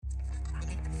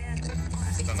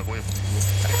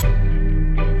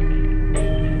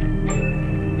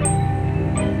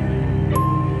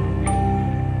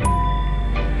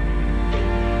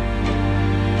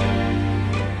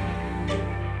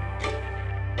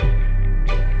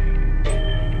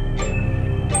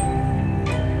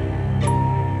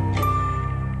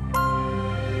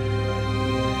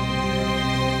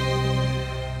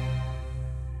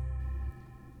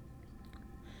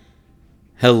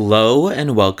Hello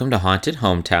and welcome to Haunted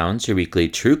Hometowns, your weekly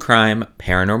true crime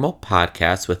paranormal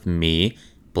podcast with me,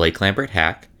 Blake Lambert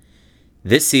Hack.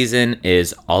 This season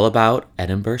is all about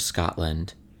Edinburgh,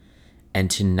 Scotland,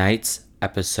 and tonight's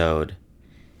episode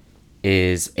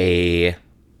is a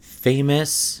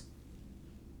famous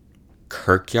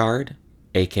kirkyard,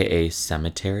 aka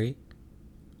cemetery,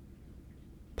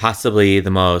 possibly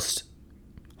the most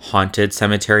haunted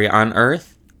cemetery on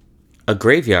Earth, a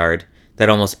graveyard that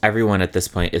almost everyone at this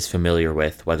point is familiar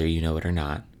with, whether you know it or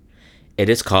not. It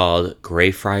is called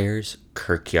Greyfriars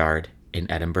Kirkyard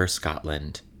in Edinburgh,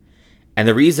 Scotland. And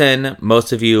the reason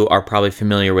most of you are probably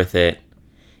familiar with it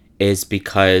is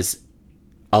because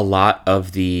a lot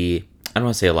of the, I don't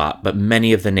want to say a lot, but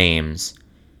many of the names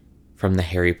from the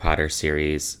Harry Potter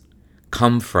series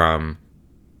come from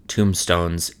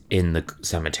tombstones in the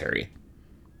cemetery.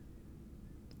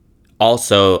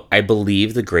 Also, I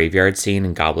believe the graveyard scene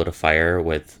in Goblet of Fire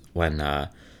with when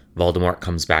Voldemort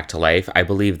comes back to life, I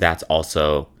believe that's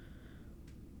also,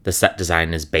 the set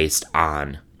design is based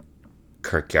on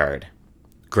Kirkyard,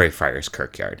 Greyfriars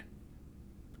Kirkyard.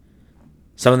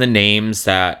 Some of the names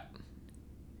that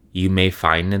you may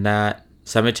find in that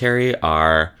cemetery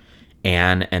are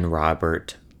Anne and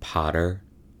Robert Potter,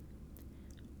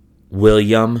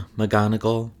 William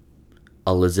McGonagall,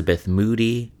 Elizabeth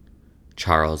Moody,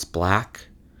 Charles Black,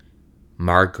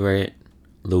 Margaret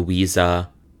Louisa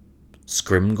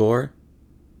Scrimgeour,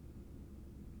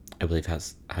 I believe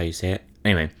that's how you say it.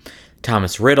 Anyway,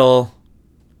 Thomas Riddle,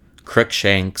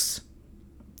 Crookshanks,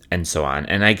 and so on.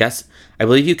 And I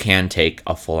believe you can take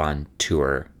a full-on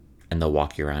tour and they'll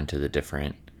walk you around to the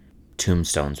different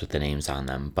tombstones with the names on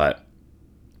them. But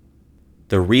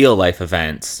the real life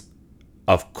events,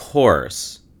 of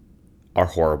course, are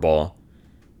horrible.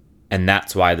 And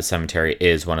that's why the cemetery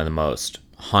is one of the most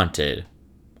haunted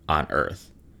on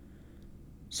Earth.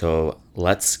 So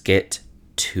let's get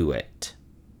to it.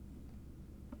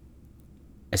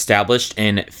 Established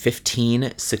in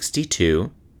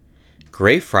 1562,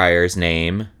 Greyfriars'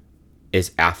 name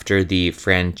is after the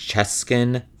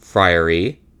Franciscan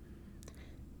friary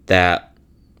that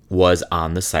was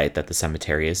on the site that the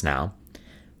cemetery is now.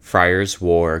 Friars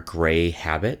wore gray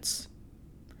habits.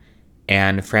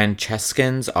 And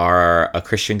Franciscans are a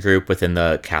Christian group within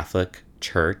the Catholic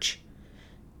Church.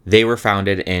 They were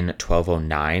founded in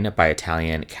 1209 by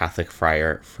Italian Catholic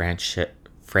friar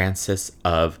Francis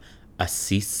of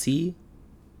Assisi.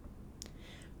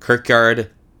 Kirkyard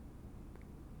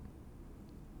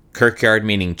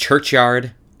meaning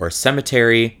churchyard or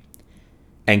cemetery,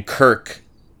 and kirk,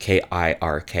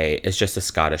 K-I-R-K, is just a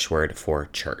Scottish word for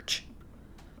church.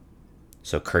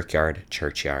 So kirkyard,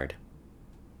 churchyard.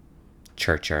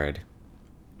 Churchyard,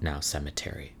 now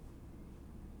cemetery.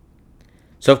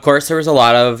 So, of course, there was a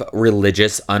lot of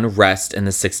religious unrest in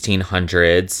the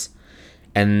 1600s,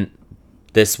 and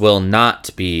this will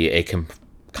not be a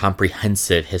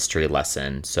comprehensive history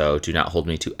lesson, so do not hold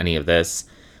me to any of this.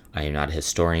 I am not a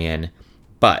historian,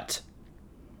 but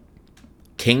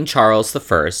King Charles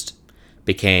I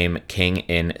became king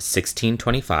in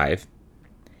 1625.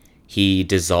 He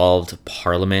dissolved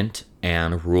Parliament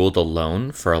and ruled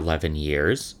alone for 11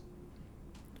 years.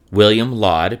 William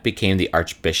Laud became the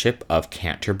Archbishop of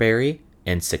Canterbury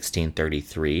in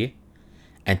 1633,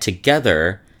 and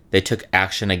together they took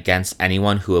action against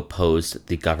anyone who opposed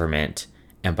the government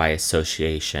and, by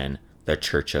association, the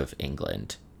Church of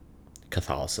England,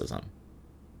 Catholicism.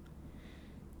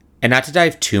 And not to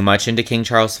dive too much into King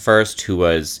Charles I, who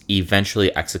was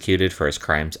eventually executed for his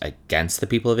crimes against the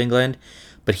people of England,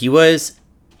 but he was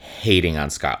hating on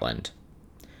Scotland.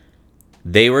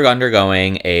 They were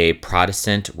undergoing a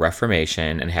Protestant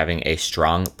Reformation and having a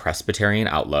strong Presbyterian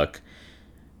outlook.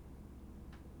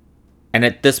 And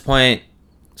at this point,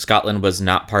 Scotland was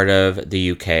not part of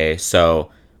the UK,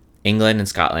 so England and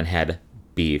Scotland had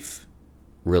beef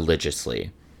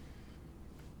religiously.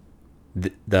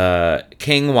 The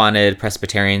king wanted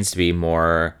Presbyterians to be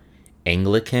more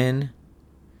Anglican,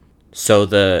 so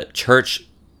the church,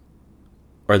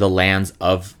 or the lands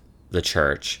of the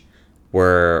church,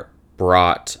 were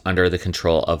brought under the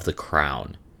control of the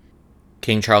crown.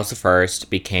 King Charles I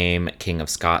became King of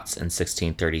Scots in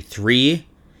 1633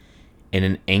 in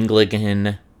an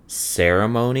Anglican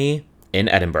ceremony in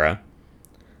Edinburgh.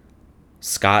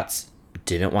 Scots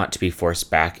didn't want to be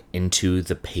forced back into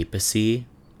the papacy,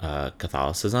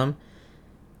 Catholicism,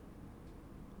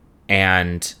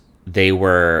 and they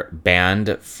were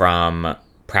banned from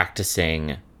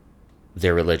practicing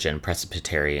their religion,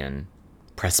 presbytery,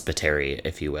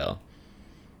 if you will.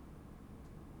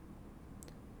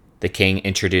 The king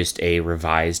introduced a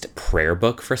revised prayer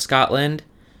book for Scotland,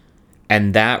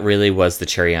 and that really was the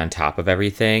cherry on top of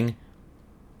everything.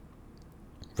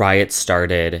 Riots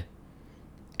started,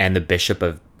 and the Bishop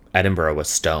of Edinburgh was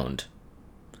stoned.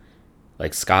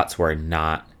 Like, Scots were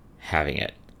not having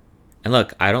it. And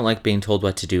look, I don't like being told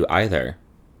what to do either,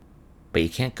 but you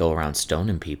can't go around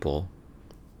stoning people.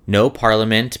 No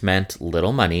parliament meant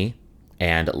little money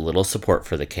and little support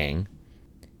for the king.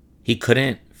 He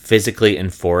couldn't physically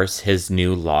enforce his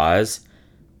new laws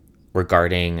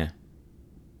regarding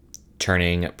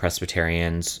turning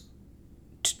Presbyterians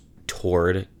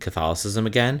toward Catholicism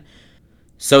again.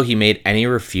 So he made any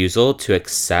refusal to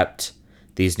accept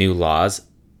these new laws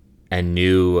and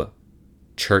new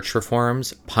church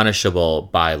reforms punishable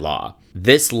by law.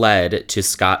 This led to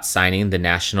Scott signing the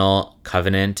National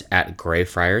Covenant at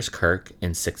Greyfriars Kirk in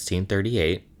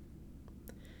 1638,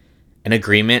 an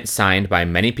agreement signed by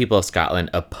many people of Scotland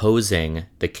opposing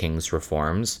the king's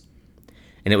reforms,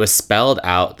 and it was spelled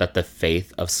out that the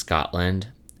faith of Scotland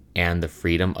and the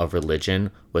freedom of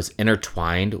religion was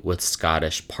intertwined with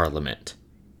Scottish Parliament.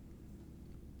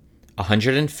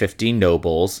 150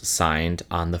 nobles signed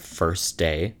on the first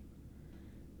day,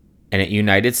 and it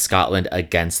united Scotland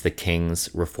against the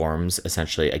king's reforms,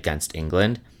 essentially against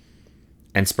England,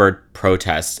 and spurred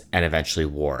protests and eventually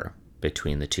war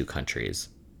between the two countries.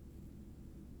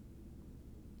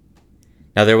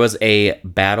 Now, there was a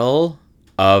battle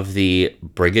of the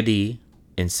Brigady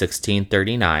in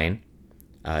 1639,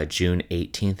 June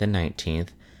 18th and 19th,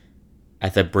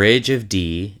 at the Bridge of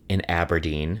Dee in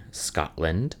Aberdeen,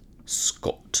 Scotland.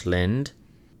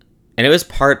 And it was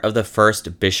part of the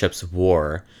First Bishops'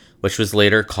 War, which was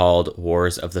later called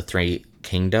Wars of the Three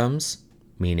Kingdoms,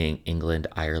 meaning England,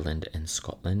 Ireland, and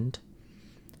Scotland.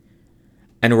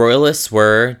 And royalists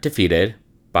were defeated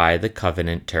by the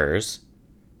Covenanters.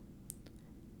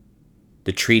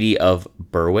 The Treaty of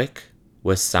Berwick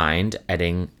was signed,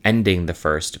 ending the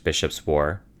First Bishops'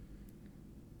 War.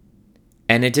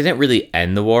 And it didn't really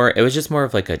end the war. It was just more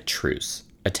of like a truce,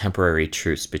 a temporary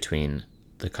truce between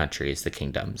the countries, the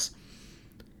kingdoms.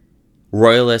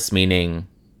 Royalists meaning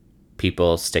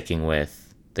people sticking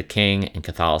with the king and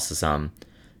Catholicism.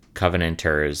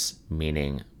 Covenanters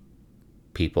meaning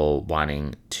people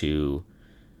wanting to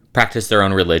practice their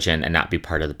own religion and not be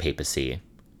part of the papacy,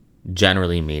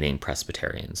 generally meaning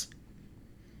Presbyterians.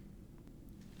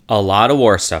 A lot of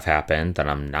war stuff happened that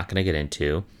I'm not going to get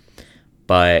into,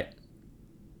 but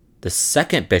the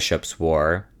Second Bishops'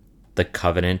 War, the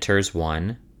Covenanters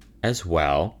won as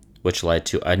well, which led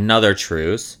to another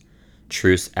truce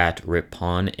at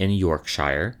Ripon in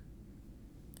Yorkshire.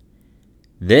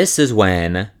 This is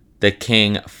when the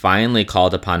king finally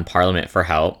called upon Parliament for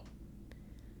help,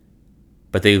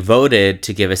 but they voted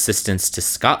to give assistance to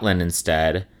Scotland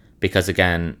instead because,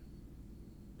 again,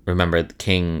 remember, the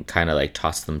king kind of like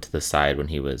tossed them to the side when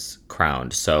he was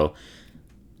crowned. So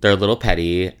they're a little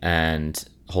petty and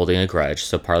holding a grudge.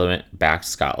 So Parliament backed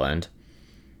Scotland.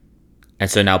 And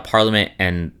so now Parliament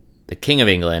and the King of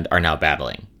England are now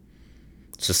battling.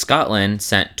 So Scotland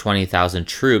sent 20,000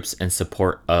 troops in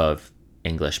support of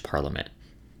English Parliament.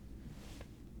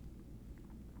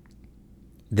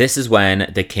 This is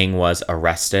when the king was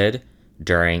arrested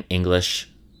during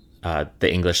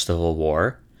the English Civil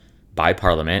War by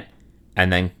Parliament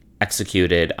and then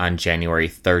executed on January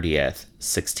 30th,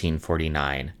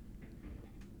 1649.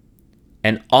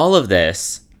 And all of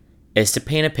this is to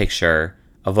paint a picture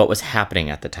of what was happening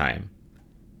at the time.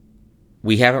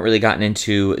 We haven't really gotten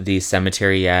into the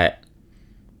cemetery yet.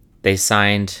 The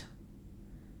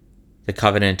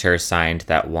Covenanters signed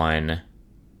that one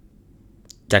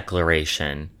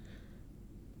declaration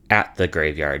at the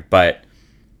graveyard, but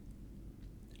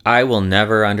I will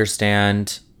never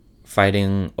understand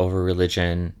fighting over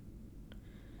religion.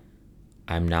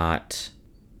 I'm not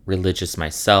religious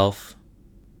myself,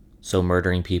 so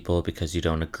murdering people because you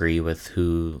don't agree with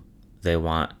who they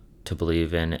want to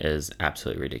believe in is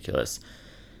absolutely ridiculous.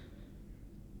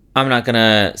 I'm not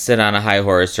gonna sit on a high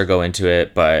horse or go into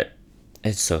it, but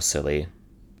it's so silly.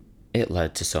 It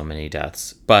led to so many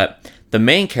deaths. But the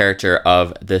main character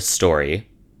of this story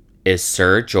is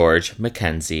Sir George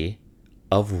Mackenzie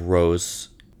of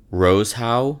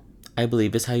Rosehowe, I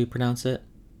believe is how you pronounce it.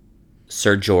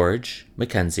 Sir George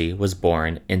Mackenzie was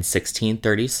born in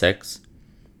 1636.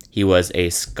 He was a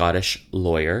Scottish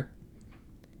lawyer.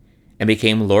 and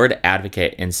became Lord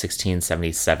Advocate in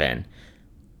 1677,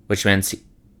 which meant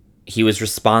he was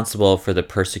responsible for the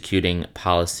persecuting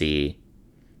policy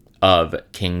of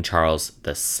King Charles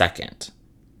II.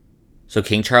 So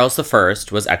King Charles I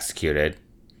was executed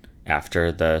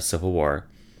after the Civil War.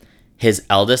 His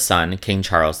eldest son, King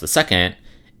Charles II,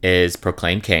 is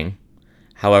proclaimed king.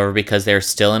 However, because they're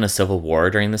still in a civil war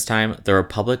during this time, the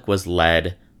Republic was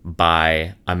led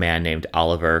by a man named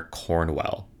Oliver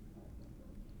Cromwell.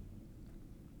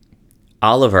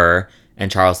 Oliver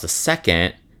and Charles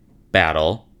II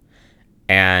battle,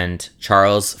 and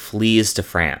Charles flees to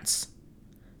France.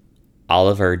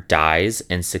 Oliver dies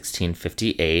in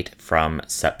 1658 from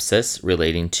sepsis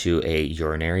relating to a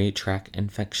urinary tract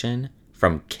infection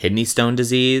from kidney stone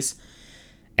disease.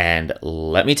 And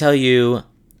let me tell you,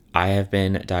 I have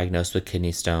been diagnosed with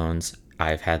kidney stones.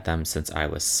 I've had them since I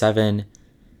was 7.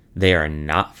 They are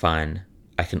not fun.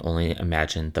 I can only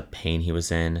imagine the pain he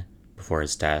was in before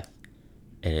his death.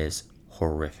 It is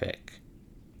horrific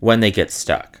when they get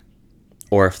stuck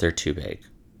or if they're too big.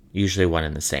 Usually one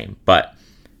and the same. But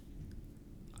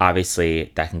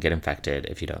obviously, that can get infected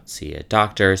if you don't see a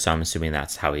doctor, so I'm assuming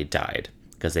that's how he died,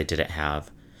 because they didn't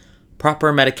have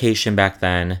proper medication back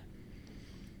then.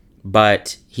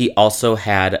 But he also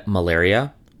had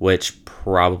malaria, which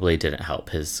probably didn't help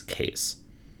his case.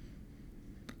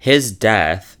 His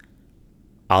death,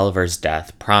 Oliver's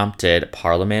death, prompted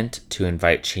Parliament to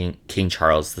invite King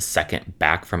Charles II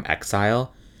back from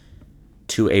exile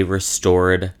to a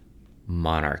restored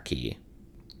monarchy.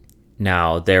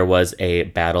 Now, there was a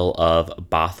Battle of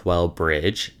Bothwell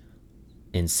Bridge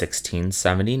in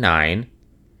 1679.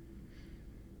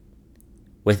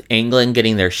 With England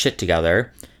getting their shit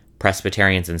together,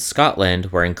 Presbyterians in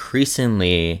Scotland were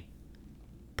increasingly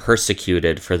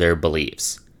persecuted for their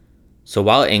beliefs. So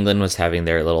while England was having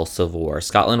their little civil war,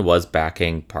 Scotland was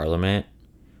backing Parliament,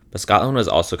 but Scotland was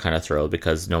also kind of thrilled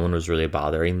because no one was really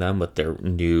bothering them with their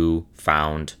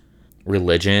newfound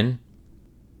religion.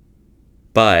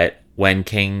 But when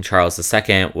King Charles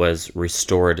II was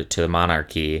restored to the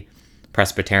monarchy,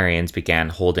 Presbyterians began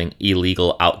holding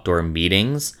illegal outdoor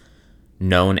meetings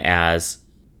known as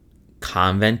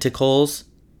conventicles.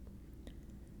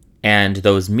 And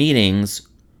those meetings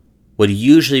would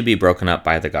usually be broken up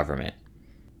by the government.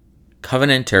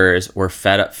 Covenanters were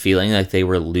fed up feeling like they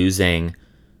were losing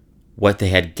what they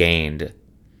had gained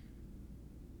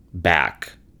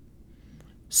back.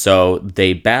 So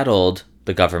they battled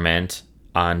the government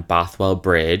on Bothwell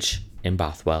Bridge in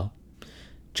Bothwell,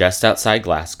 just outside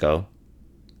Glasgow.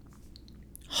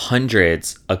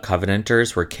 Hundreds of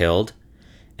Covenanters were killed,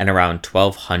 and around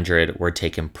 1,200 were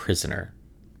taken prisoner.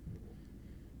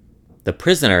 The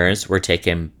prisoners were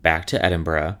taken back to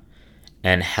Edinburgh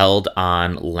and held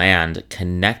on land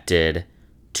connected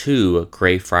to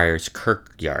Greyfriars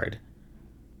Kirkyard,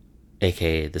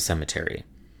 aka the cemetery,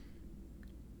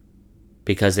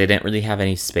 because they didn't really have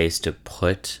any space to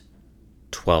put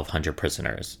 1,200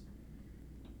 prisoners.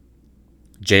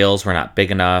 Jails were not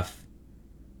big enough.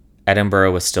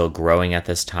 Edinburgh was still growing at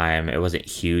this time. It wasn't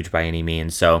huge by any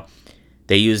means, so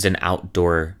they used an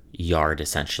outdoor yard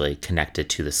essentially connected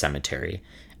to the cemetery.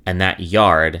 And that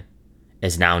yard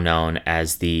is now known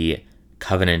as the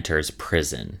Covenanters'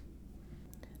 Prison.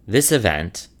 This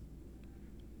event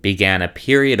began a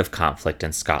period of conflict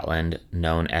in Scotland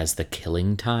known as the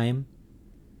Killing Time.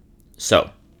 So,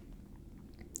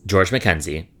 George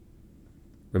Mackenzie,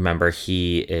 remember,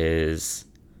 he is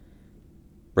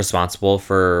responsible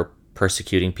for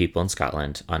persecuting people in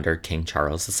Scotland under King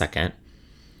Charles II.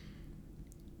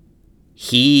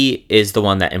 He is the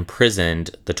one that imprisoned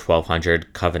the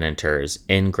 1,200 Covenanters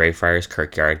in Greyfriars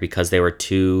Kirkyard because they were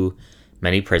too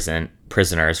many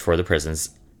prisoners for the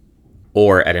prisons,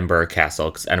 or Edinburgh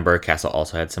Castle, because Edinburgh Castle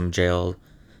also had some jail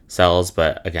cells,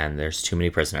 but again, there's too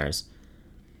many prisoners.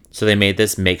 So they made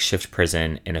this makeshift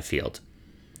prison in a field.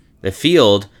 The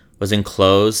field was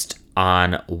enclosed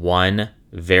on one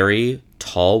very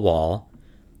tall wall,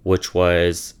 which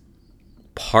was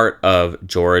part of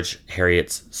George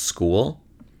Heriot's school.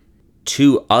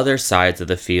 2 other sides of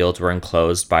the field were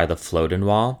enclosed by the Flodden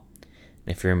Wall.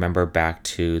 If you remember back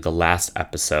to the last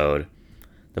episode,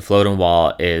 the Flodden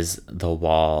Wall is the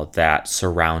wall that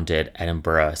surrounded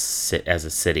Edinburgh as a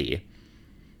city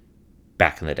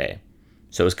back in the day.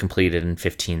 So it was completed in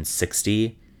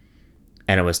 1560,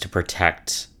 and it was to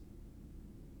protect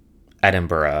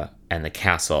Edinburgh and the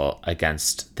castle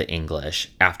against the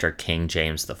English after King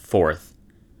James IV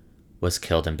was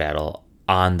killed in battle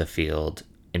on the field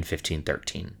in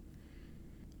 1513.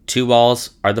 2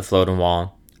 walls are the Flodden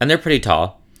Wall, and they're pretty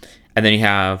tall. And then you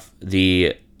have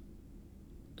the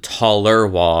taller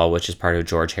wall, which is part of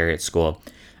George Heriot School.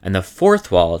 And the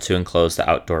fourth wall to enclose the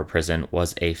outdoor prison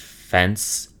was a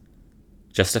fence,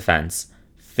 just a fence,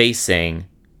 facing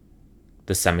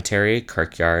the cemetery,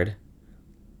 kirkyard,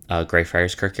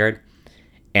 Greyfriars Kirkyard.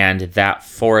 And that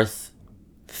fourth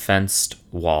fenced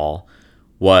wall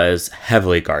was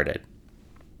heavily guarded.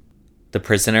 The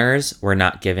prisoners were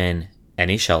not given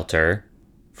any shelter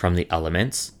from the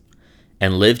elements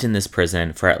and lived in this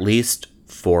prison for at least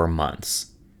 4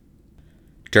 months.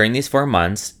 During these 4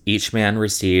 months, each man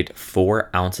received 4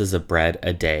 ounces of bread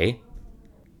a day.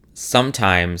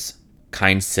 Sometimes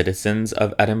kind citizens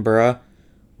of Edinburgh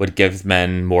would give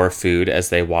men more food as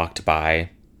they walked by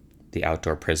the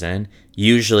outdoor prison,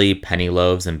 usually penny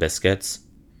loaves and biscuits.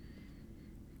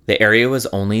 The area was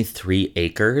only 3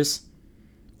 acres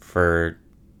for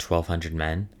 1,200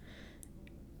 men.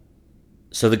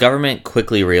 So the government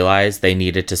quickly realized they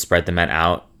needed to spread the men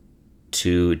out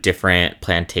to different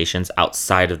plantations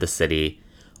outside of the city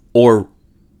or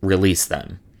release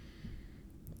them.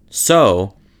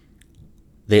 So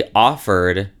they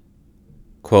offered,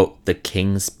 quote, the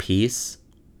King's Peace.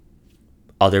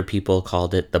 Other people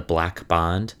called it the Black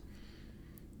Bond.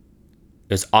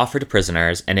 It was offered to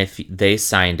prisoners, and if they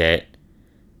signed it,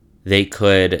 they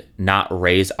could not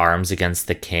raise arms against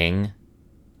the king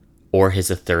or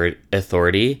his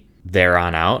authority there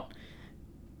on out,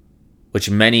 which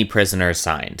many prisoners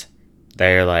signed.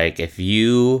 They're like, if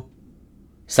you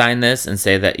sign this and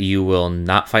say that you will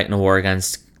not fight in a war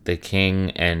against the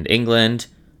king and England,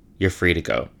 you're free to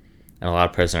go. And a lot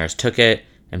of prisoners took it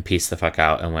and pieced the fuck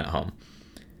out and went home.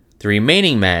 The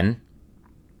remaining men,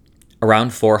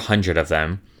 around 400 of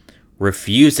them,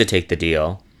 refused to take the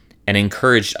deal and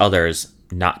encouraged others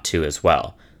not to as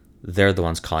well. They're the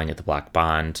ones calling it the Black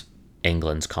Bond.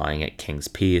 England's calling it King's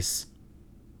Peace.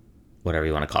 Whatever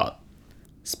you want to call it.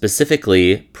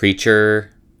 Specifically,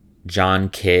 preacher John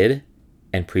Kidd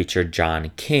and preacher John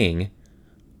King,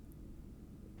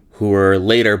 who were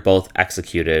later both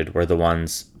executed, were the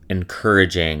ones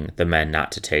encouraging the men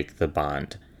not to take the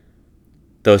bond.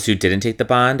 Those who didn't take the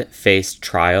bond faced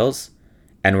trials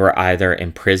and were either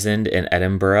imprisoned in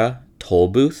Edinburgh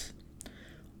Tolbooth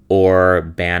or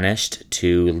banished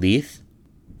to Leith.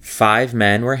 5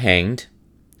 men were hanged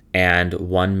and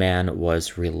 1 man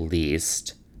was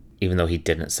released, even though he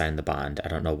didn't sign the bond. I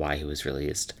don't know why he was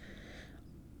released.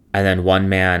 And then 1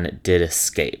 man did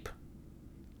escape.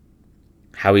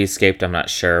 How he escaped, I'm not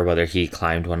sure, whether he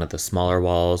climbed one of the smaller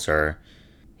walls or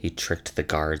he tricked the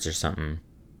guards or something.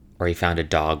 Or he found a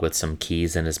dog with some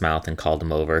keys in his mouth and called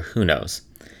him over. Who knows?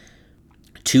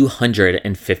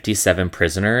 257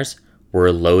 prisoners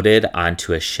were loaded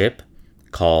onto a ship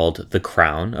called the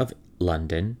Crown of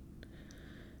London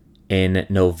in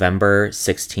November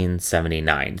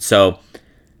 1679. So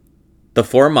the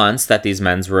 4 months that these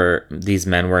men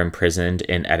were imprisoned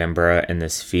in Edinburgh in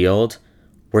this field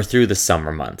were through the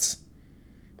summer months.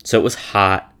 So it was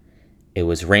hot, it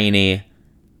was rainy,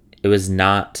 it was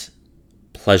not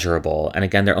pleasurable. And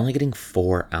again, they're only getting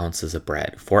 4 ounces of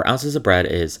bread. 4 ounces of bread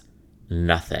is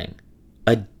nothing.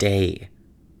 A day.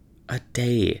 A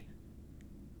day.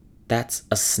 That's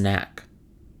a snack.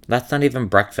 That's not even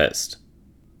breakfast.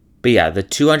 But yeah, the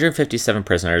 257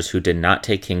 prisoners who did not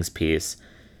take King's Peace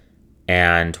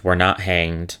and were not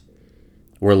hanged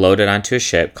were loaded onto a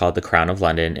ship called the Crown of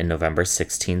London in November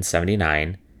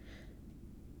 1679.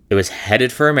 It was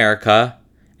headed for America,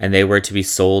 and they were to be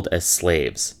sold as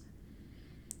slaves.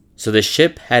 So the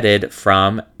ship headed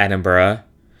from Edinburgh,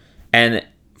 and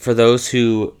for those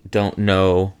who don't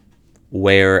know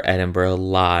where Edinburgh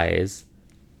lies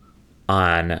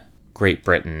on Great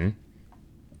Britain,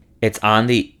 it's on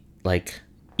the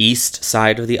east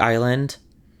side of the island,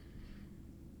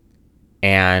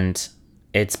 and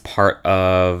it's part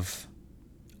of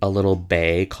a little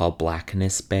bay called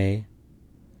Blackness Bay.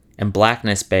 And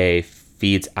Blackness Bay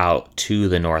feeds out to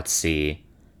the North Sea,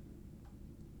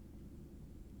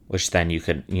 which then you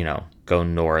could, go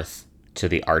north to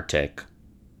the Arctic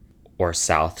or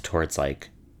south towards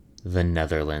the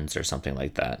Netherlands or something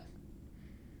like that.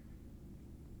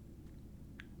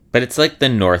 But it's the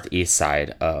northeast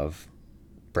side of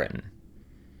Britain.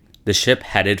 The ship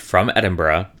headed from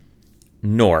Edinburgh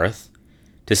north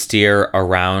to steer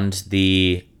around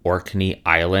the Orkney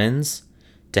Islands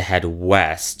to head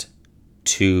west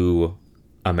to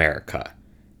America.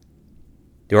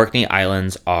 The Orkney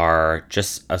Islands are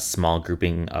just a small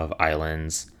grouping of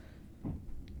islands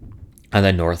on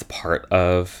the north part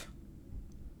of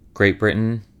Great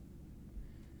Britain.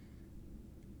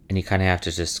 And you kind of have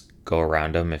to just go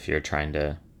around them if you're trying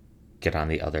to get on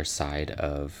the other side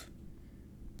of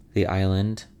the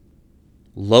island.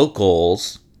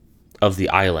 Locals of the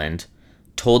island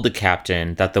told the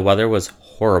captain that the weather was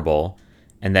horrible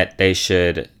and that they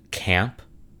should camp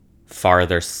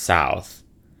farther south.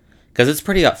 Because it's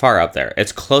pretty far up there.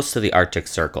 It's close to the Arctic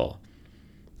Circle.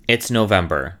 It's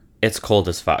November. It's cold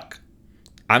as fuck.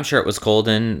 I'm sure it was cold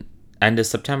in end of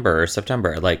September or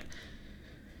September. Like,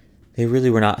 they really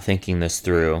were not thinking this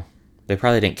through. They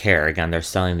probably didn't care. Again, they're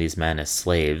selling these men as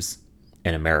slaves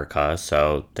in America,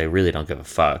 so they really don't give a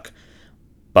fuck.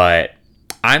 But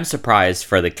I'm surprised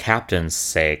for the captain's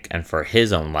sake and for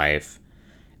his own life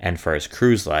and for his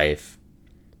crew's life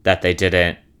that they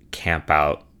didn't camp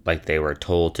out like they were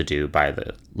told to do by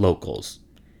the locals.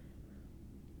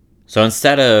 So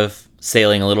instead of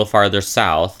sailing a little farther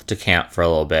south to camp for a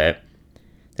little bit,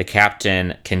 the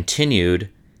captain continued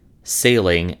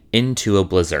sailing into a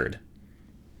blizzard.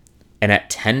 And at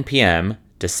 10 p.m.,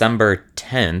 December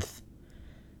 10th,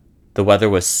 the weather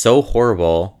was so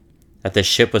horrible that the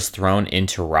ship was thrown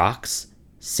into rocks,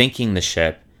 sinking the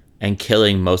ship and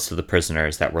killing most of the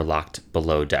prisoners that were locked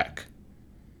below deck.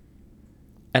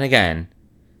 And again,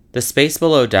 the space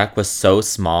below deck was so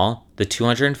small, the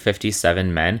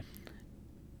 257 men,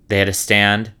 they had to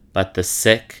stand, let the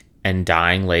sick and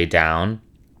dying lay down,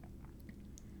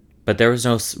 but there was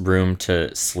no room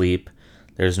to sleep.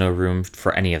 There's no room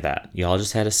for any of that. You all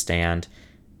just had to stand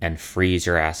and freeze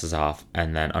your asses off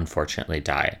and then unfortunately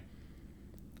die.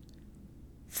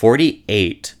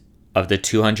 48 of the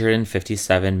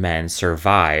 257 men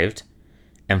survived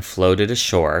and floated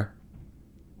ashore.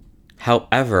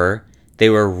 However, they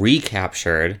were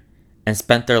recaptured and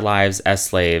spent their lives as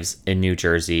slaves in New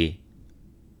Jersey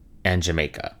and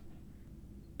Jamaica.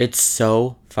 It's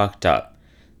so fucked up.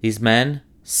 These men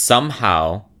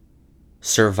somehow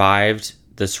survived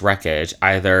this wreckage.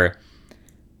 Either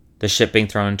the ship being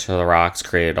thrown into the rocks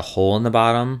created a hole in the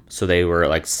bottom, so they were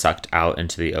like sucked out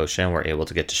into the ocean, were able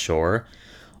to get to shore,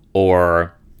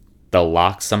 or the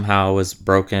lock somehow was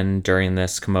broken during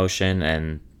this commotion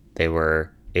and they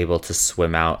were able to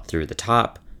swim out through the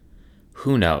top.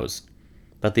 Who knows?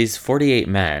 But these 48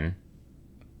 men,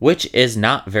 which is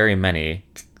not very many,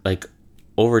 like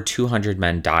over 200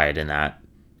 men died in that,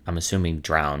 I'm assuming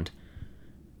drowned.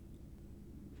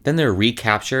 Then they're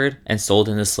recaptured and sold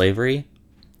into slavery.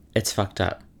 It's fucked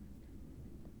up.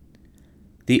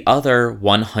 The other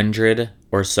 100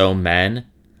 or so men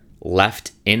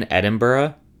left in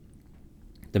Edinburgh,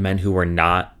 the men who were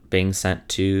not being sent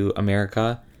to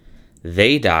America,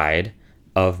 they died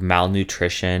of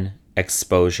malnutrition,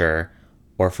 exposure,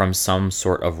 or from some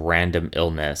sort of random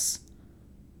illness.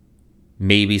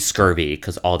 Maybe scurvy,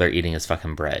 because all they're eating is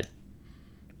fucking bread.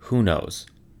 Who knows?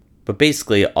 But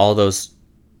basically, all those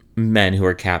men who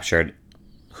were captured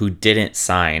who didn't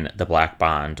sign the Black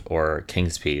Bond or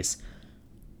King's Peace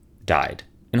died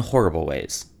in horrible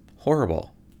ways.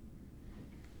 Horrible.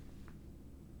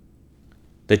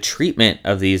 The treatment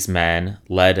of these men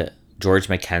led George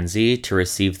Mackenzie to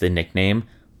receive the nickname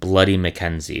Bloody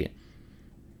Mackenzie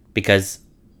because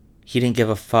he didn't give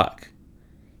a fuck.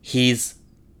 He's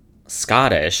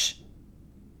Scottish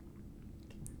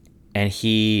and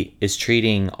he is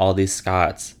treating all these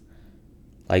Scots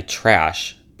like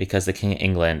trash because the King of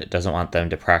England doesn't want them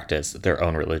to practice their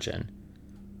own religion.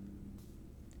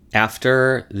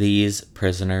 After these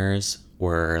prisoners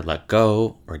were let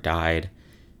go or died,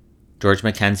 George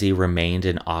Mackenzie remained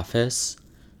in office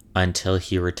until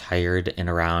he retired in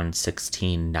around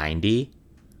 1690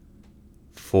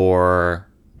 for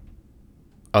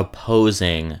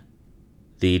opposing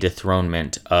the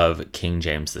dethronement of King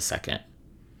James II.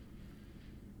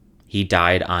 He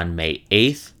died on May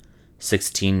 8th,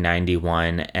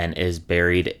 1691, and is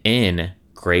buried in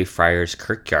Greyfriars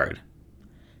Kirkyard,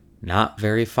 not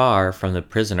very far from the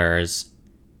prisoners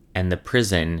and the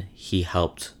prison he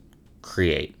helped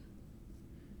create.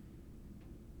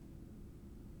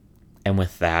 And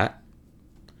with that,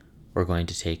 we're going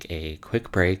to take a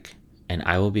quick break, and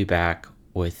I will be back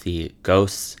with the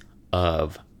ghosts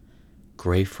of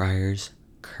Greyfriars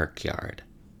Kirkyard.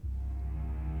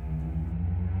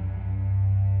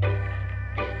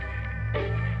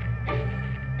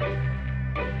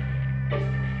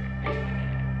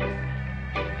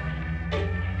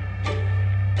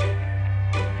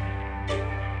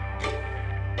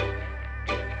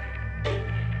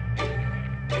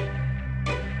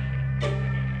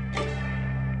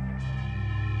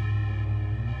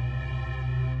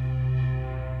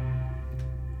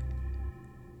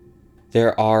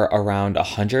 There are around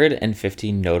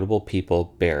 150 notable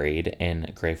people buried in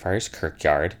Greyfriars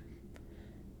Kirkyard,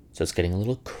 so it's getting a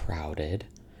little crowded.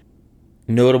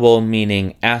 Notable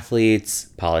meaning athletes,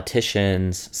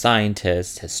 politicians,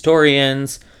 scientists,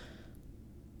 historians,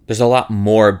 There's a lot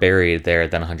more buried there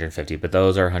than 150, but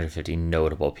those are 150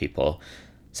 notable people.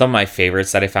 Some of my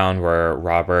favorites that I found were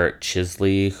Robert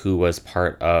Chisley, who was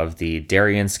part of the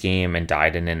Darien scheme and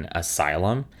died in an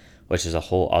asylum, which is a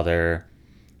whole other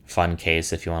fun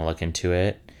case if you want to look into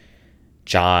it.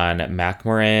 John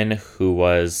McMorrin, who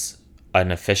was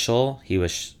an official, he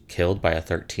was killed by a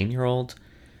 13-year-old.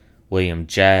 William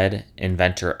Jedd,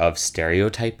 inventor of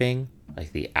stereotyping,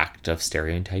 like the act of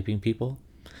stereotyping people.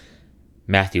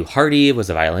 Matthew Hardy was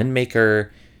a violin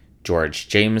maker. George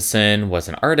Jameson was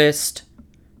an artist.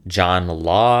 John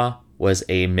Law was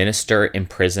a minister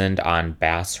imprisoned on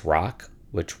Bass Rock,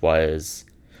 which was,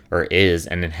 or is,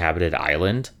 an inhabited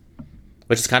island,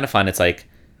 which is kind of fun. It's like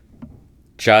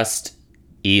just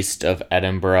east of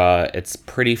Edinburgh. It's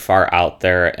pretty far out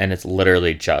there, and it's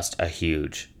literally just a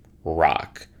huge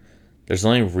rock. There's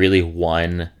only really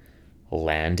one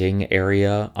landing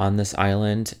area on this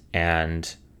island,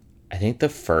 and I think the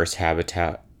first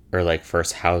habitat or like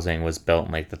first housing was built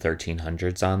in like the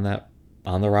 1300s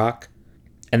on the rock.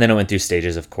 And then it went through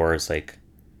stages, of course, like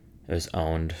it was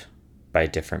owned by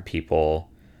different people,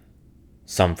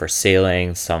 some for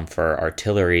sailing, some for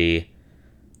artillery.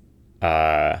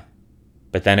 But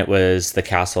then it was the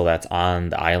castle that's on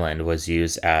the island was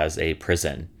used as a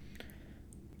prison.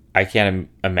 I can't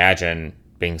imagine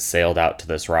being sailed out to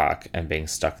this rock and being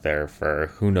stuck there for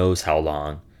who knows how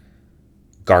long,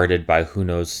 guarded by who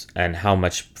knows and how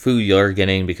much food you're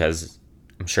getting, because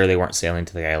I'm sure they weren't sailing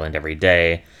to the island every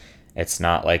day. It's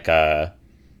not like a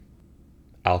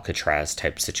Alcatraz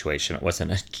type situation. It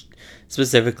wasn't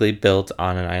specifically built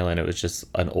on an island. It was just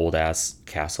an old ass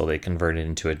castle they converted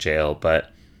into a jail.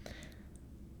 But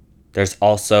there's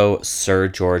also Sir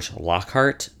George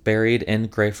Lockhart buried in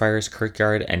Greyfriars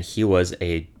Kirkyard, and he was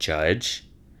a judge.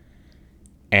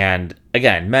 And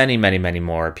again, many, many, many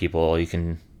more people. You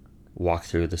can walk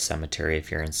through the cemetery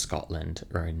if you're in Scotland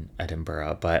or in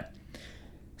Edinburgh. But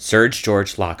Sir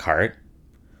George Lockhart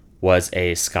was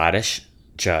a Scottish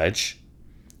judge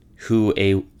who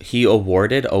he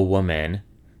awarded a woman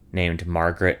named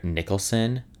Margaret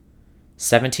Nicholson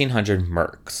 1,700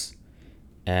 merks.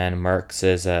 And merks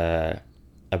is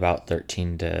about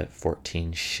 13 to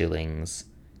 14 shillings.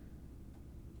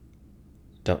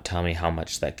 Don't tell me how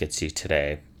much that gets you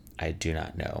today. I do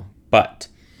not know. But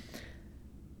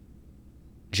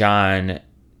John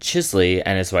Chisley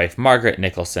and his wife Margaret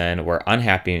Nicholson were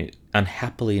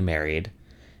unhappily married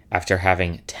after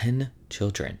having 10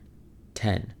 children.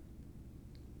 10.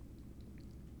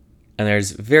 And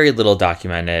there's very little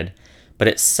documented, but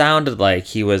it sounded like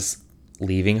he was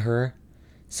leaving her.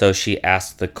 So she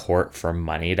asked the court for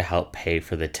money to help pay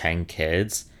for the 10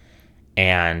 kids.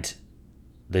 And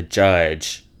the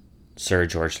judge, Sir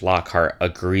George Lockhart,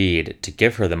 agreed to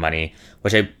give her the money,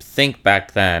 which I think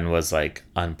back then was like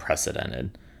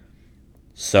unprecedented.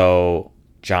 So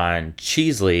John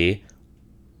Chisley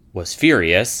was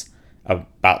furious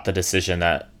about the decision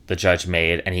that the judge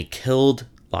made, and he killed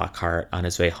Lockhart on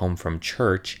his way home from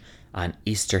church on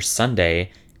Easter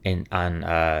Sunday on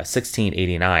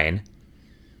 1689.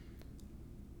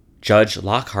 Judge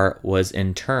Lockhart was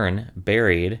in turn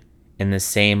buried in the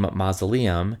same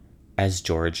mausoleum as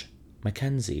George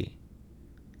Mackenzie.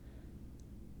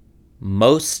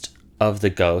 Most of the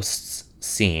ghosts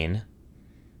seen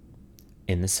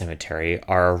in the cemetery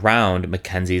are around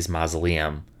Mackenzie's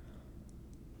mausoleum,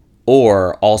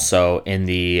 or also in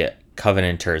the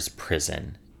Covenanters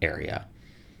prison area.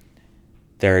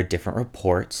 There are different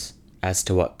reports as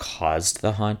to what caused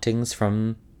the hauntings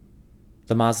from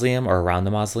the mausoleum or around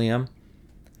the mausoleum.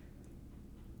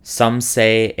 Some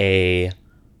say a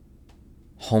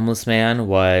homeless man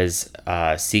was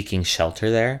seeking shelter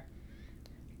there.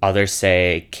 Others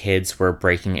say kids were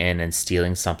breaking in and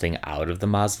stealing something out of the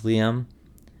mausoleum,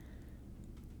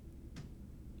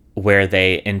 where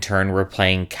they in turn were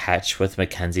playing catch with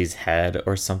Mackenzie's head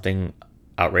or something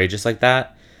outrageous like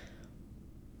that.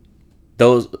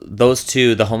 Those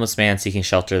two, the homeless man seeking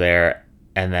shelter there,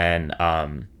 and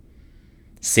then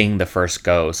seeing the first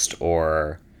ghost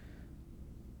or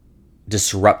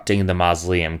disrupting the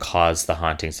mausoleum caused the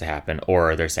hauntings to happen.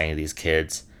 Or they're saying these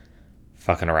kids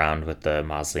fucking around with the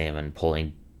mausoleum and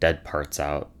pulling dead parts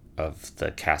out of the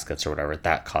caskets or whatever,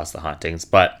 that caused the hauntings.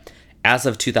 But as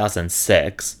of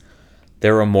 2006,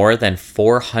 there were more than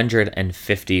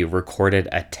 450 recorded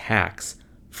attacks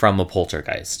from a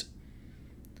poltergeist.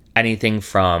 Anything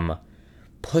from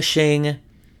pushing,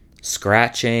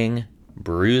 scratching,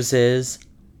 bruises,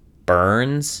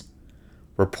 burns,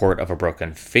 report of a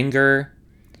broken finger.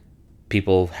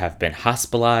 People have been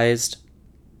hospitalized.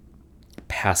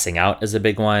 Passing out is a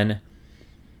big one.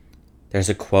 There's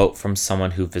a quote from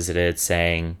someone who visited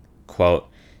saying, quote,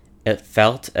 It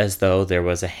felt as though there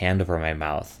was a hand over my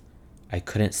mouth. I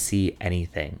couldn't see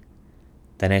anything.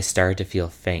 Then I started to feel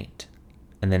faint,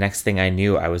 and the next thing I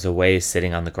knew, I was away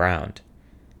sitting on the ground.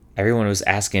 Everyone was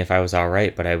asking if I was all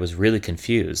right, but I was really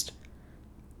confused.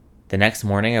 The next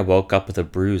morning, I woke up with a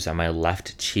bruise on my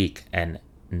left cheek and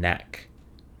neck.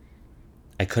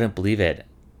 I couldn't believe it,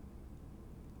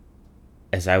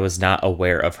 as I was not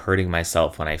aware of hurting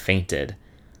myself when I fainted.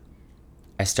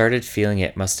 I started feeling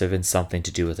it must have been something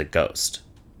to do with a ghost."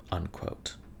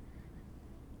 Unquote.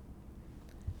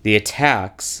 The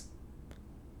attacks,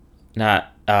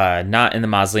 not in the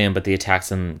mausoleum, but the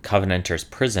attacks in Covenanters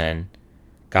prison,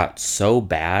 got so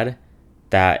bad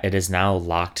that it is now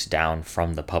locked down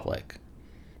from the public.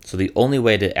 So the only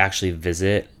way to actually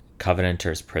visit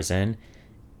Covenanters prison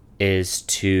is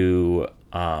to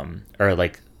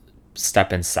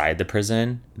step inside the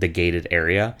prison, the gated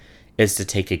area, is to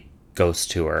take a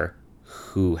ghost tour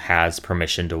who has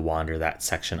permission to wander that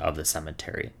section of the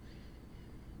cemetery.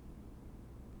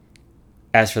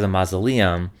 As for the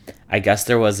mausoleum, I guess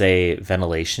there was a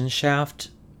ventilation shaft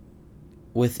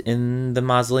within the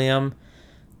mausoleum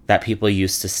that people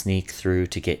used to sneak through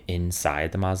to get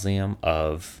inside the mausoleum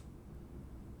of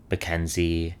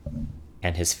Mackenzie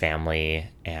and his family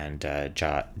and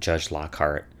Judge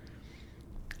Lockhart.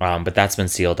 But that's been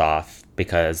sealed off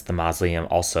because the mausoleum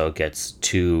also gets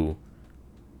too,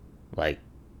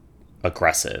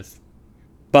 aggressive.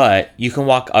 But you can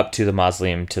walk up to the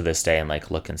mausoleum to this day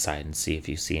and, look inside and see if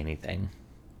you see anything.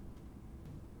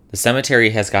 The cemetery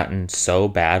has gotten so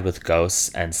bad with ghosts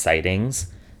and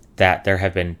sightings that there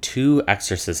have been 2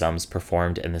 exorcisms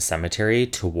performed in the cemetery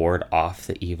to ward off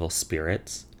the evil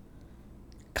spirits.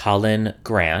 Colin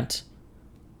Grant,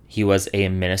 he was a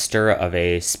minister of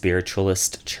a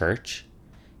spiritualist church.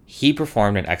 He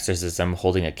performed an exorcism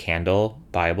holding a candle,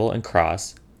 Bible, and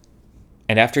cross.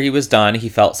 And after he was done, he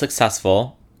felt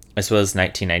successful. This was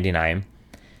 1999.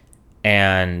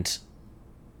 And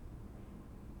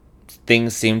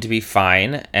things seemed to be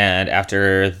fine. And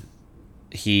after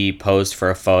he posed for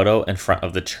a photo in front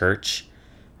of the church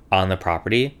on the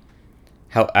property.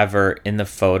 However, in the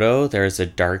photo, there's a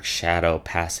dark shadow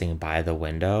passing by the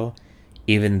window,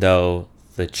 even though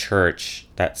the church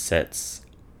that's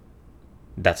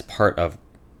part of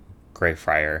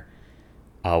Greyfriar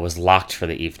was locked for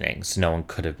the evening, so no one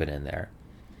could have been in there.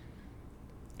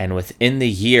 And within the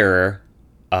year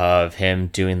of him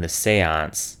doing the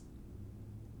seance,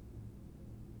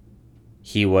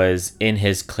 he was in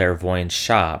his clairvoyant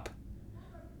shop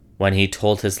when he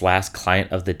told his last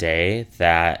client of the day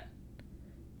that,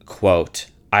 quote,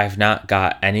 "I've not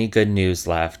got any good news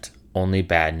left, only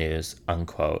bad news,"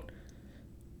 unquote.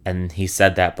 And he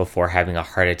said that before having a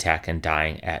heart attack and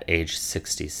dying at age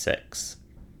 66.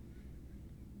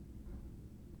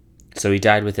 So he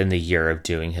died within the year of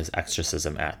doing his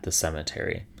exorcism at the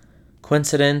cemetery.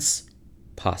 Coincidence?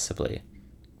 Possibly.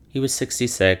 He was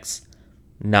 66,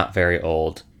 not very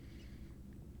old,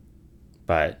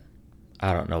 but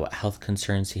I don't know what health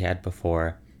concerns he had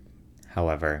before.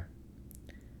 However,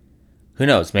 who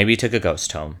knows? Maybe he took a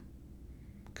ghost home,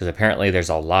 because apparently there's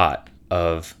a lot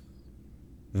of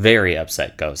very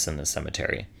upset ghosts in the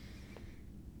cemetery.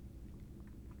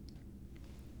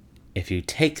 If you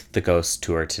take the ghost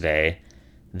tour today,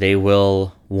 they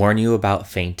will warn you about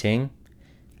fainting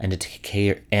and to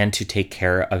take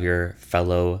care of your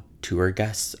fellow tour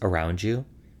guests around you.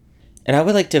 And I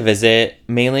would like to visit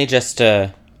mainly just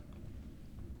to...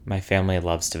 My family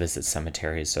loves to visit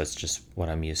cemeteries, so it's just what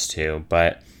I'm used to.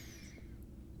 But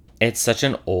it's such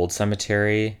an old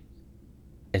cemetery.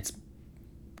 It's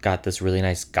got this really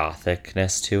nice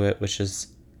gothicness to it, which is...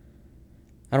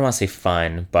 I don't want to say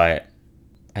fun, but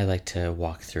I like to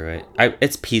walk through it.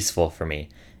 It's peaceful for me.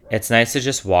 It's nice to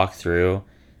just walk through,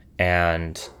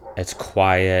 and it's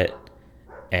quiet,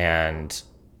 and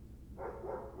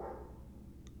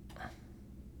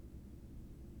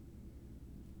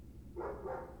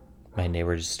my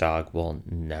neighbor's dog will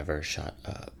never shut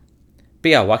up. But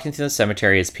yeah, walking through the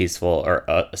cemetery is peaceful,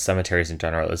 or cemeteries in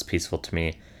general is peaceful to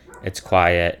me. It's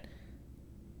quiet.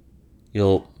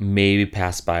 You'll maybe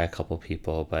pass by a couple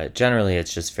people, but generally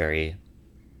it's just very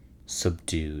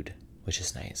subdued, which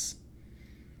is nice.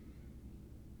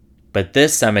 But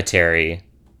this cemetery,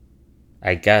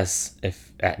 I guess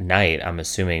if at night, I'm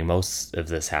assuming most of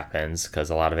this happens, because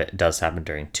a lot of it does happen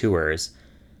during tours,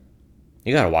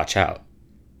 you gotta watch out.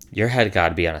 Your head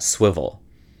gotta be on a swivel,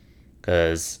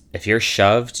 because if you're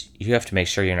shoved, you have to make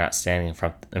sure you're not standing in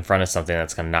front of something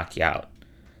that's gonna knock you out.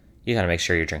 You gotta make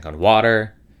sure you're drinking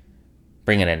water,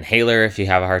 bring an inhaler if you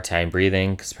have a hard time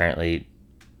breathing, because apparently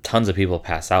tons of people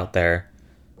pass out there.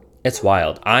 It's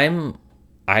wild.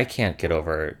 I can't get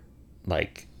over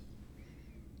like,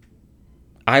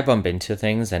 I bump into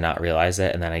things and not realize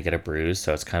it, and then I get a bruise.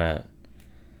 So it's kind of,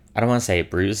 I don't want to say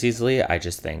bruise easily. I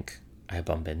just think I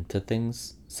bump into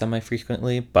things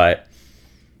semi-frequently. But,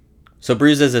 so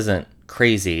bruises isn't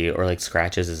crazy, or like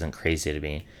scratches isn't crazy to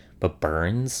me. But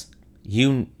burns,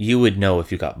 you would know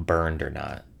if you got burned or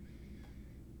not.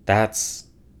 That's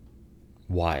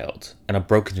wild. And a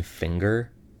broken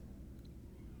finger,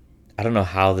 I don't know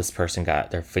how this person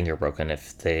got their finger broken,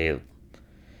 if it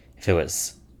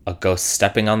was a ghost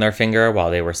stepping on their finger while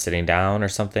they were sitting down or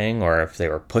something, or if they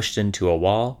were pushed into a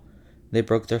wall, they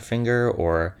broke their finger,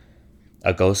 or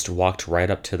a ghost walked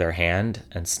right up to their hand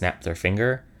and snapped their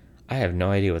finger. I have no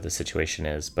idea what the situation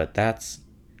is, but that's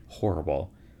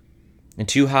horrible. And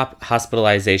 2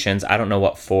 hospitalizations, I don't know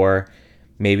what for.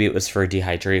 Maybe it was for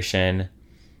dehydration.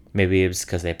 Maybe it was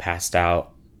because they passed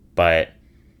out. But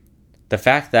the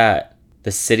fact that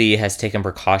the city has taken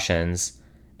precautions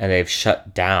and they've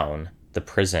shut down the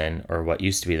prison, or what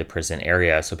used to be the prison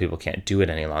area, so people can't do it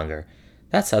any longer,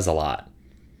 that says a lot.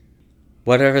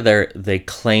 Whatever they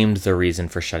claimed the reason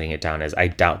for shutting it down is, I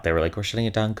doubt they were like, we're shutting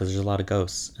it down because there's a lot of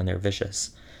ghosts and they're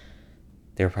vicious.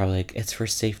 They were probably like, it's for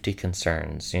safety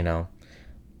concerns, you know?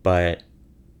 But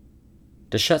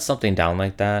to shut something down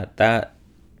like that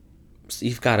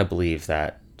you've got to believe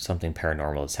that something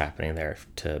paranormal is happening there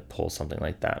to pull something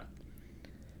like that.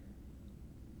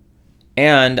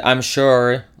 And I'm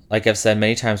sure, like I've said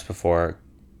many times before,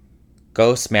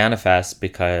 ghosts manifest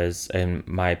because, in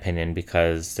my opinion,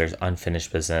 because there's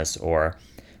unfinished business, or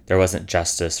there wasn't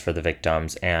justice for the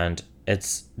victims. And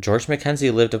George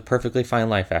Mackenzie lived a perfectly fine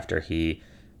life after he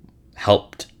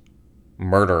helped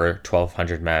murder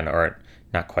 1,200 men, or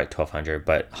not quite 1,200,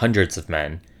 but hundreds of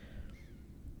men.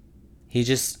 He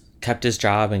just kept his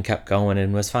job and kept going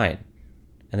and was fine.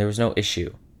 And there was no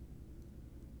issue.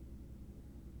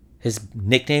 His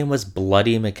nickname was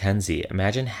Bloody Mackenzie.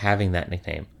 Imagine having that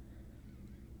nickname.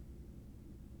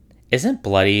 Isn't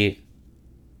bloody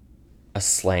a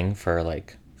slang for,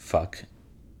 like, fuck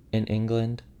in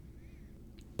England?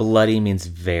 Bloody means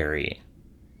very.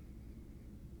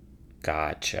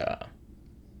 Gotcha.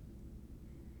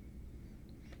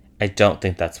 I don't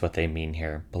think that's what they mean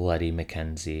here. Bloody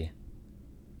Mackenzie.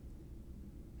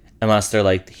 Unless they're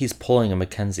like, he's pulling a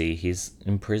Mackenzie. He's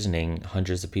imprisoning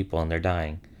hundreds of people and they're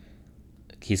dying.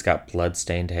 He's got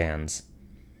blood-stained hands.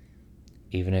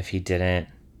 Even if he didn't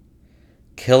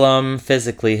kill them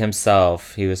physically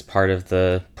himself, he was part of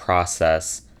the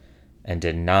process and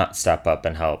did not step up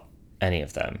and help any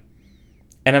of them.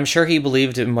 And I'm sure he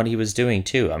believed in what he was doing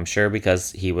too. I'm sure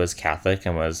because he was Catholic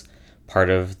and was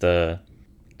part of the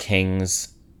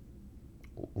king's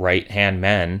right-hand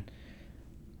men,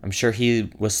 I'm sure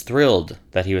he was thrilled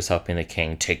that he was helping the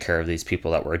king take care of these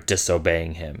people that were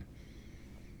disobeying him.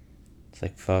 It's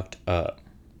like fucked up.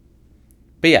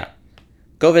 But yeah,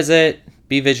 go visit,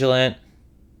 be vigilant.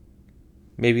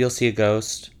 Maybe you'll see a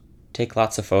ghost. Take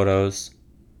lots of photos.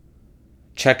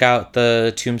 Check out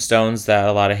the tombstones that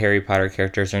a lot of Harry Potter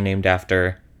characters are named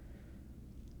after.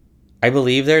 I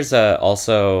believe there's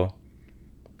also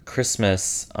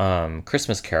Christmas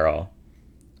Carol.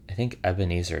 I think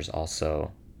Ebenezer's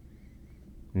also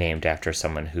named after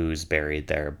someone who's buried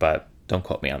there, but don't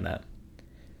quote me on that.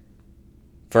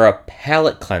 For a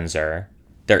palate cleanser,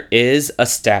 there is a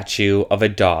statue of a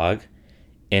dog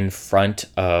in front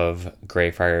of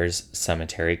Greyfriars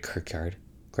Cemetery Kirkyard.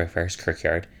 Greyfriars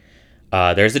Kirkyard.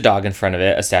 There's a dog in front of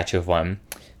it, a statue of one.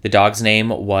 The dog's name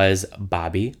was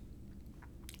Bobby,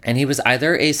 and he was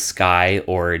either a Skye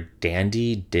or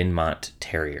Dandy Dinmont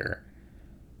Terrier.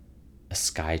 A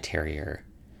Skye Terrier.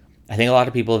 I think a lot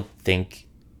of people think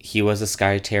he was a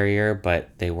Skye Terrier,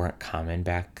 but they weren't common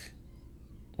back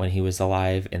when he was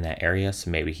alive in that area, so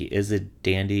maybe he is a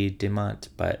Dandy Dinmont,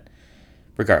 but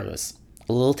regardless,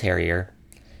 a little terrier.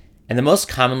 And the most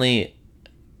commonly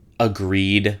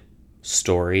agreed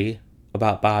story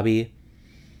about Bobby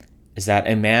is that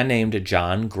a man named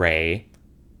John Gray,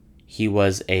 he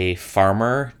was a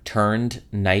farmer turned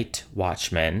night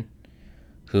watchman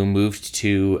who moved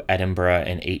to Edinburgh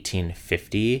in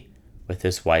 1850 with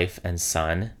his wife and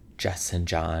son, Jess and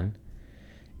John.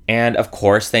 And of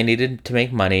course they needed to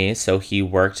make money, so he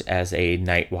worked as a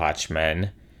night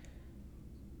watchman,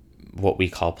 what we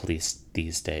call police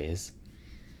these days.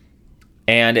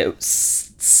 And it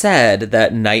said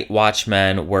that night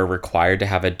watchmen were required to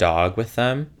have a dog with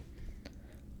them.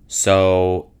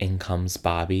 So in comes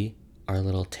Bobby, our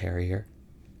little terrier.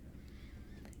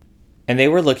 And they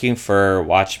were looking for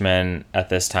watchmen at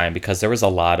this time because there was a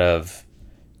lot of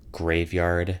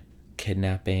graveyard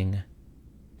kidnapping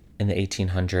in the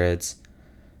 1800s.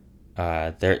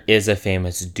 There is a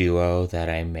famous duo that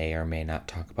I may or may not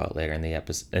talk about later in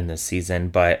the in the season,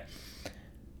 but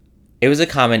it was a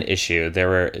common issue.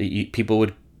 People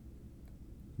would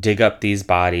dig up these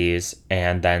bodies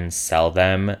and then sell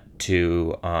them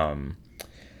to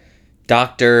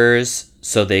doctors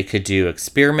so they could do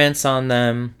experiments on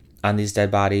them, on these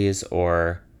dead bodies,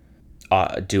 or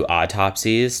do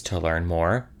autopsies to learn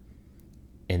more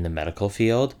in the medical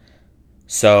field.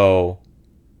 So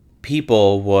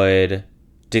people would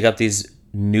dig up these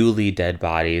newly dead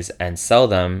bodies and sell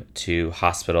them to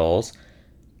hospitals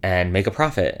and make a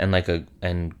profit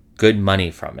and good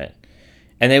money from it.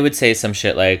 And they would say some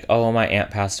shit like, "Oh, my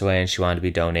aunt passed away and she wanted to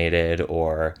be donated,"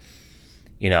 or,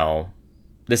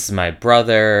 "This is my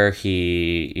brother.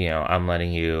 I'm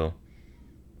letting you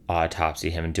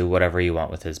autopsy him and do whatever you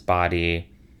want with his body,"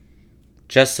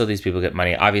 just so these people get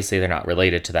money. Obviously, they're not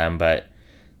related to them, but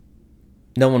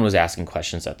no one was asking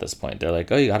questions at this point. They're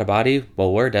like, "Oh, you got a body?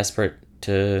 Well, we're desperate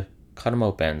to cut him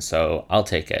open, so I'll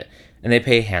take it." And they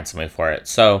pay handsomely for it.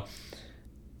 So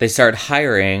they started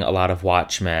hiring a lot of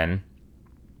watchmen,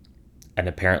 and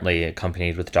apparently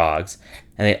accompanied with dogs.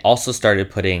 And they also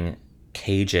started putting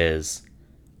cages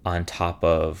on top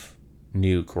of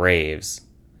new graves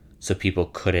so people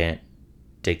couldn't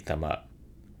dig them up.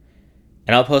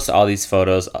 And I'll post all these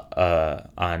photos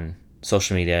on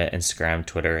social media, Instagram,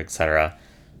 Twitter, etc.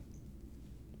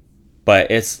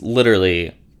 But it's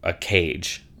literally a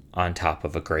cage on top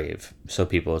of a grave so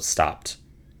people stopped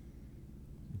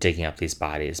digging up these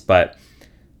bodies. But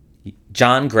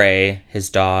John Gray,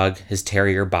 his dog, his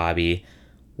terrier Bobby,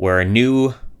 were a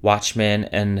new watchman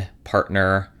and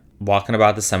partner walking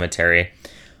about the cemetery.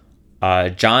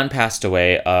 John passed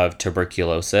away of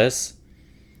tuberculosis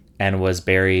and was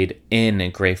buried in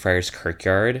Greyfriars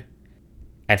Kirkyard.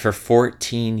 And for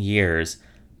 14 years,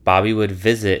 Bobby would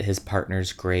visit his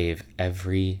partner's grave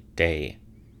every day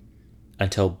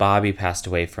until Bobby passed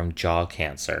away from jaw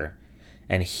cancer.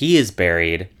 And he is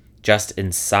buried just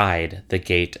inside the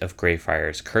gate of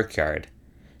Greyfriars Kirkyard,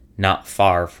 not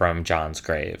far from John's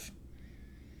grave.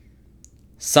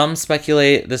 Some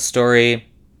speculate this story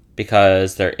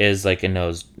because there is like a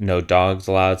no dogs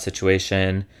allowed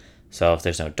situation. So if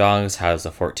there's no dogs, how's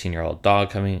a 14-year-old dog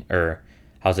coming, or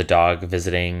how's a dog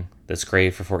visiting this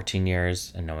grave for 14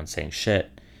 years and no one's saying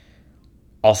shit?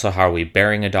 Also, how are we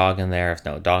burying a dog in there if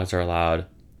no dogs are allowed?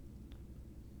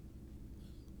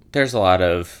 There's a lot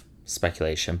of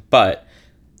speculation, but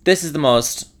this is the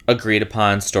most agreed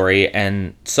upon story,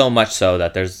 and so much so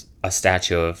that there's a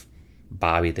statue of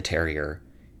Bobby the Terrier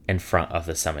in front of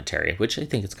the cemetery, which I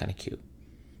think is kind of cute.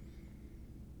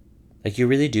 Like, you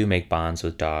really do make bonds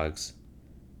with dogs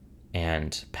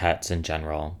and pets in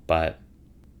general, but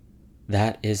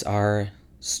that is our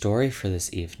story for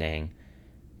this evening.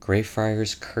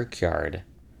 Greyfriars Kirkyard,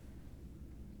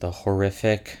 the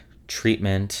horrific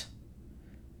treatment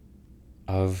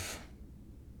of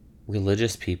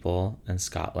religious people in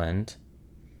Scotland,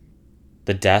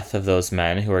 the death of those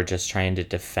men who are just trying to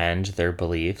defend their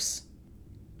beliefs,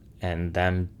 and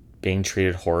them being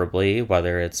treated horribly,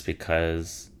 whether it's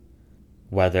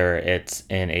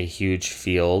in a huge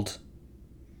field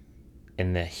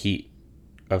in the heat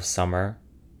of summer,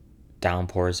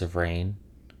 downpours of rain,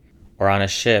 or on a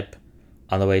ship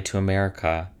on the way to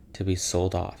America to be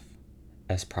sold off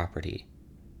as property,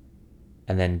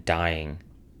 and then dying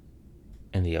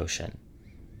in the ocean.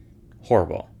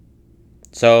 Horrible.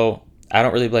 So I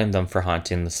don't really blame them for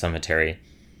haunting the cemetery.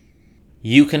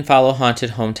 You can follow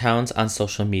Haunted Hometowns on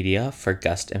social media for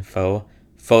guest info,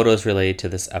 photos related to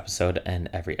this episode and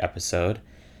every episode,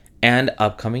 and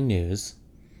upcoming news.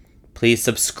 Please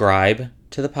subscribe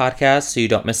to the podcast so you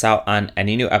don't miss out on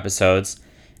any new episodes,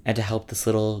 and to help this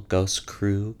little ghost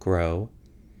crew grow.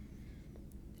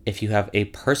 If you have a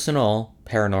personal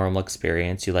paranormal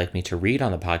experience you'd like me to read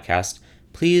on the podcast,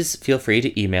 please feel free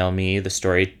to email me the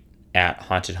story at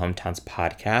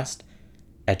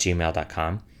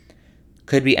hauntedhometownspodcast@gmail.com.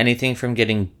 Could be anything from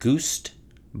getting goosed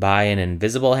by an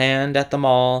invisible hand at the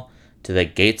mall to the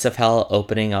gates of hell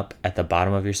opening up at the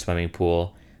bottom of your swimming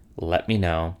pool. Let me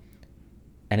know.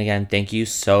 And again, thank you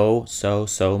so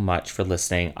much for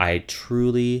listening. I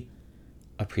truly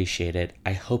appreciate it.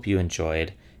 I hope you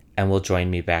enjoyed, and will join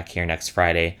me back here next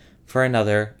Friday for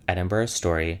another Edinburgh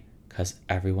story, because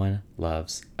everyone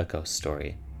loves a ghost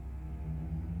story.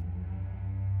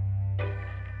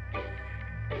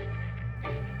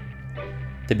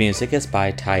 The music is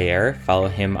by Tyre. Follow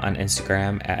him on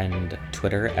Instagram and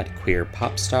Twitter at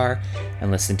QueerPopstar, and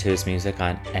listen to his music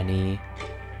on any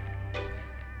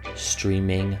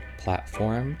streaming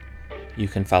platform. You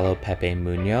can follow Pepe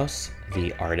Munoz,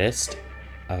 the artist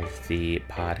of the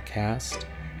podcast,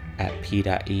 at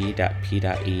p.e.p.e.munoz,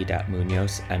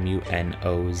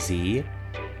 M-U-N-O-Z.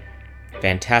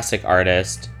 Fantastic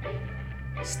artist,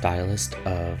 stylist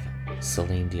of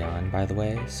Celine Dion, by the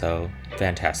way, so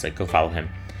fantastic. Go follow him.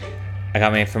 I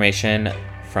got my information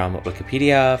from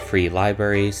Wikipedia, Free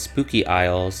Library, Spooky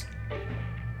Isles,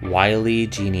 Wiley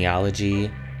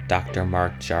Genealogy, Dr.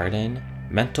 Mark Jardin,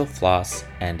 Mental Floss,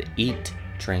 and Eat,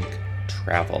 Drink,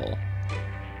 Travel.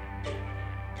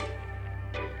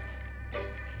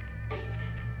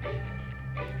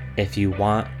 If you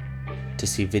want to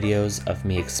see videos of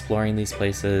me exploring these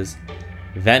places,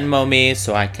 Venmo me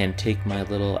so I can take my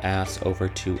little ass over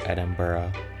to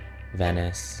Edinburgh,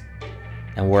 Venice,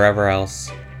 and wherever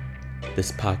else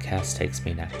this podcast takes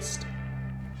me next.